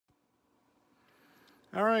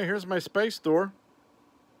All right, here's my space door. I'm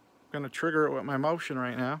gonna trigger it with my motion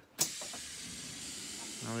right now.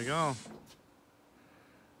 There we go.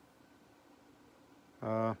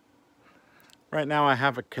 Right now I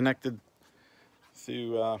have it connected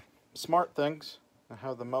to smart things. I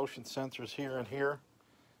have the motion sensors here and here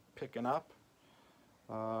picking up,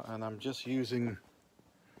 and I'm just using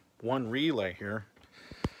one relay here.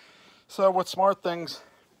 So with smart things,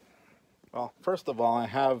 well, first of all, I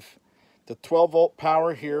have the 12 volt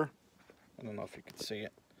power here. I don't know if you can see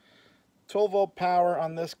it. 12 volt power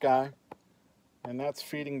on this guy, and that's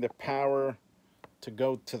feeding the power to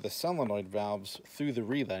go to the solenoid valves through the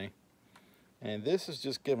relay. And this is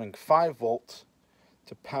just giving 5 volts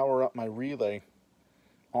to power up my relay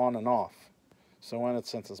on and off. So when it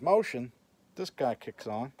senses motion, this guy kicks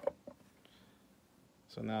on.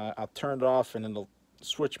 So now I'll turn it off and it'll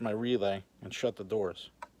switch my relay and shut the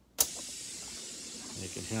doors.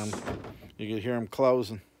 You can hear them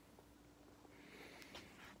closing.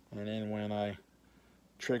 And then when I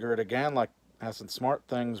trigger it again, like as in smart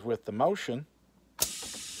things with the motion,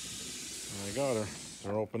 there you go,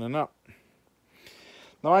 they're opening up.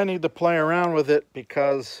 Now I need to play around with it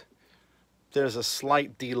because there's a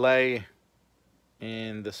slight delay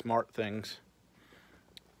in the smart things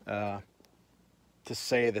to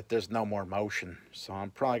say that there's no more motion. So I'm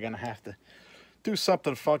probably gonna have to do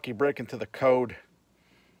something funky, break into the code,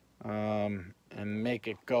 and make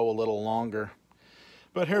it go a little longer.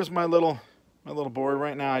 But here's my little board.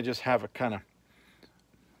 Right now I just have it kind of,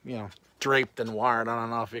 you know, draped and wired. I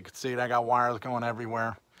don't know if you can see it. I got wires going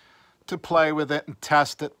everywhere to play with it and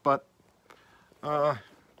test it. But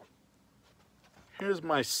here's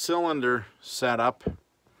my cylinder setup.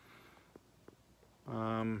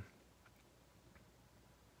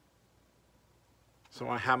 So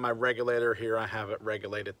I have my regulator here. I have it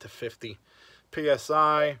regulated to 50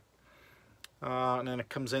 psi, and then it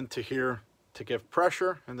comes into here to give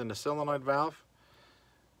pressure, and then the solenoid valve.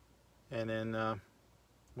 And then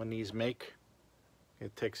when these make,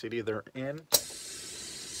 it takes it either in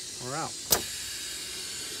or out.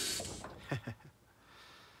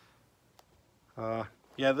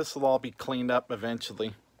 Yeah, this will all be cleaned up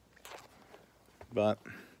eventually. But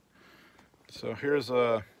so here's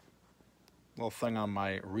a little thing on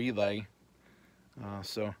my relay.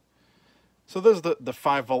 So there's the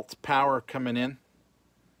 5 volts power coming in.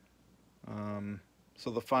 So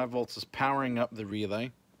the 5 volts is powering up the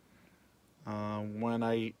relay. When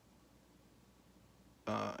I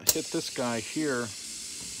hit this guy here,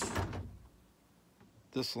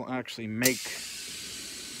 this will actually make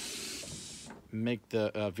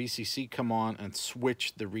the VCC come on and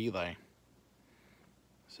switch the relay.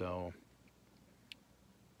 So,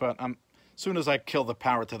 but as soon as I kill the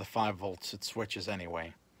power to the 5 volts, it switches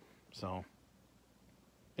anyway. So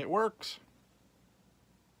it works.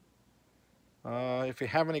 If you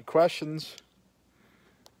have any questions,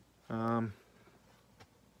 put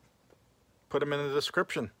them in the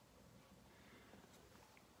description.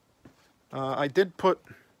 I put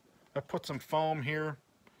some foam here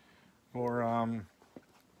for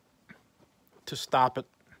to stop it.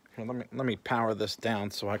 Here, let me power this down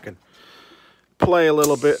so I can play a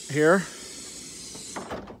little bit here.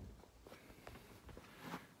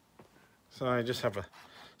 So I just have a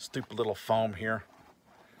stupid little foam here.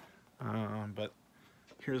 But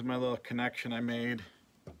here's my little connection I made.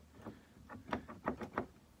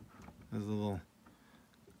 There's a little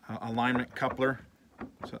alignment coupler,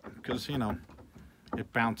 because you know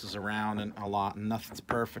it bounces around and a lot, and nothing's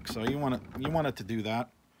perfect. So you want it to do that.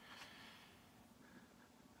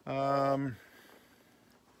 I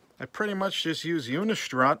pretty much just use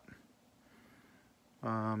unistrut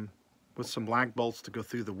with some black bolts to go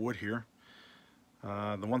through the wood here.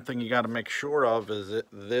 The one thing you got to make sure of is that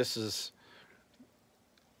this is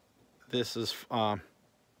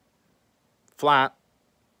flat.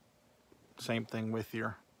 Same thing with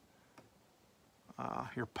your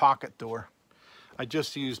pocket door. I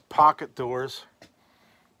just used pocket doors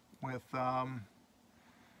with I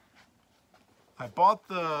bought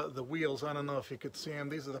the wheels. I don't know if you could see them.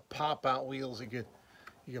 These are the pop-out wheels. You could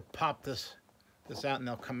pop this out and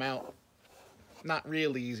they'll come out. Not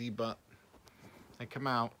real easy, but they come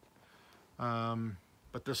out.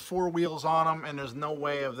 But there's 4 wheels on them, and there's no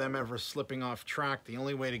way of them ever slipping off track. The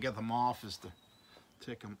only way to get them off is to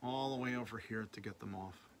take them all the way over here to get them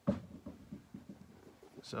off.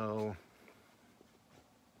 So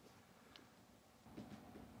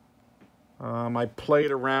I played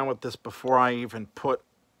around with this before I even put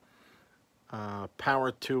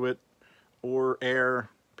power to it or air,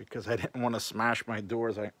 because I didn't want to smash my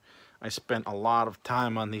doors. I spent a lot of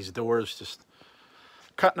time on these doors, just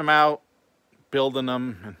cutting them out, building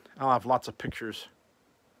them, and I'll have lots of pictures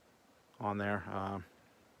on there.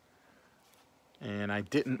 And I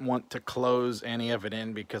didn't want to close any of it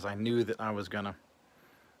in because I knew that I was gonna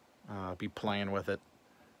be playing with it,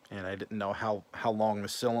 and I didn't know how long the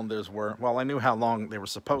cylinders were. Well, I knew how long they were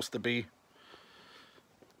supposed to be,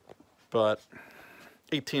 but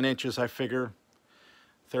 18 inches I figure,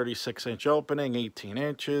 36-inch opening, 18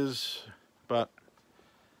 inches, but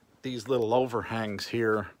these little overhangs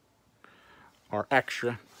here are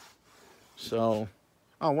extra. So,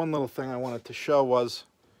 oh, one little thing I wanted to show was,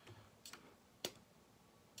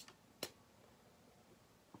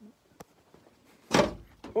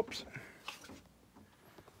 oops,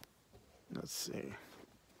 let's see,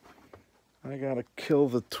 I gotta kill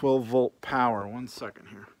the 12-volt power. 1 second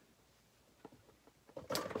here,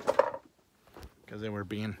 because they were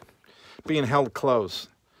being held close.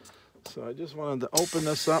 So I just wanted to open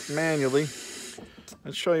this up manually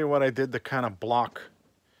and show you what I did to kind of block.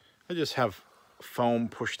 I just have foam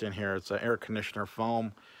pushed in here. It's an air conditioner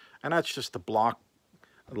foam, and that's just to block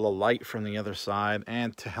a little light from the other side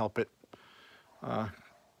and to help it, well,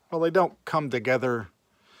 they don't come together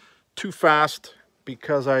too fast,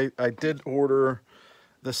 because I did order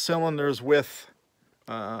the cylinders with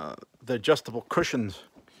the adjustable cushions,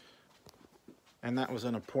 and that was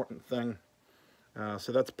an important thing.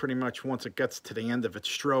 So that's pretty much, once it gets to the end of its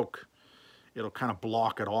stroke, it'll kind of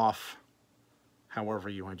block it off however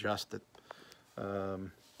you adjust it.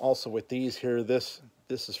 Also with these here, this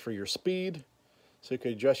is for your speed, so you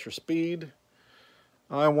can adjust your speed.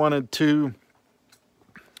 I wanted to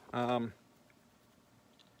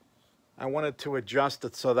adjust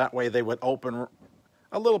it so that way they would open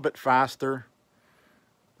a little bit faster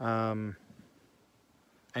and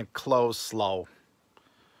close slow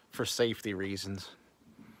for safety reasons.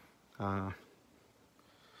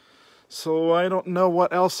 So I don't know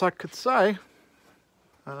what else I could say.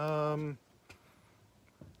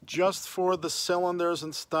 Just for the cylinders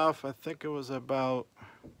and stuff, I think it was about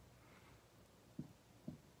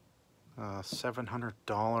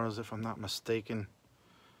 $700 if I'm not mistaken.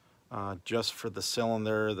 Just for the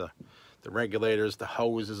cylinder, the regulators, the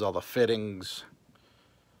hoses, all the fittings,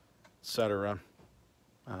 etc.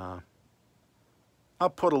 I'll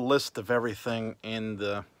put a list of everything in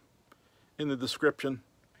the description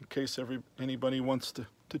in case anybody wants to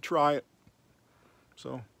try it.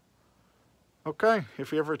 So, okay,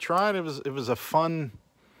 if you ever tried, it was a fun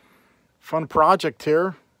project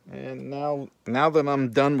here. And now that I'm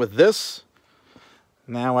done with this,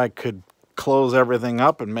 now I could close everything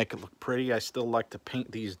up and make it look pretty. I still like to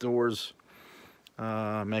paint these doors,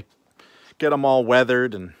 get them all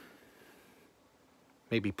weathered, and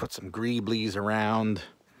maybe put some greeblies around.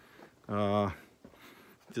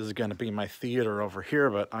 This is going to be my theater over here,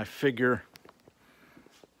 but I figure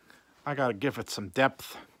I got to give it some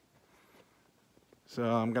depth. So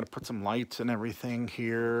I'm going to put some lights and everything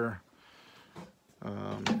here.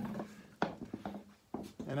 And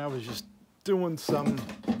I was just doing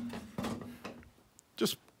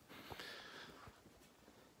just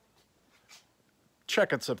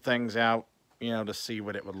checking some things out, you know, to see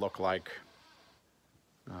what it would look like.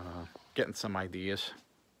 Getting some ideas.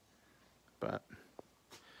 But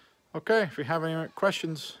okay, if you have any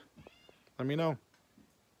questions, let me know.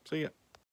 See ya.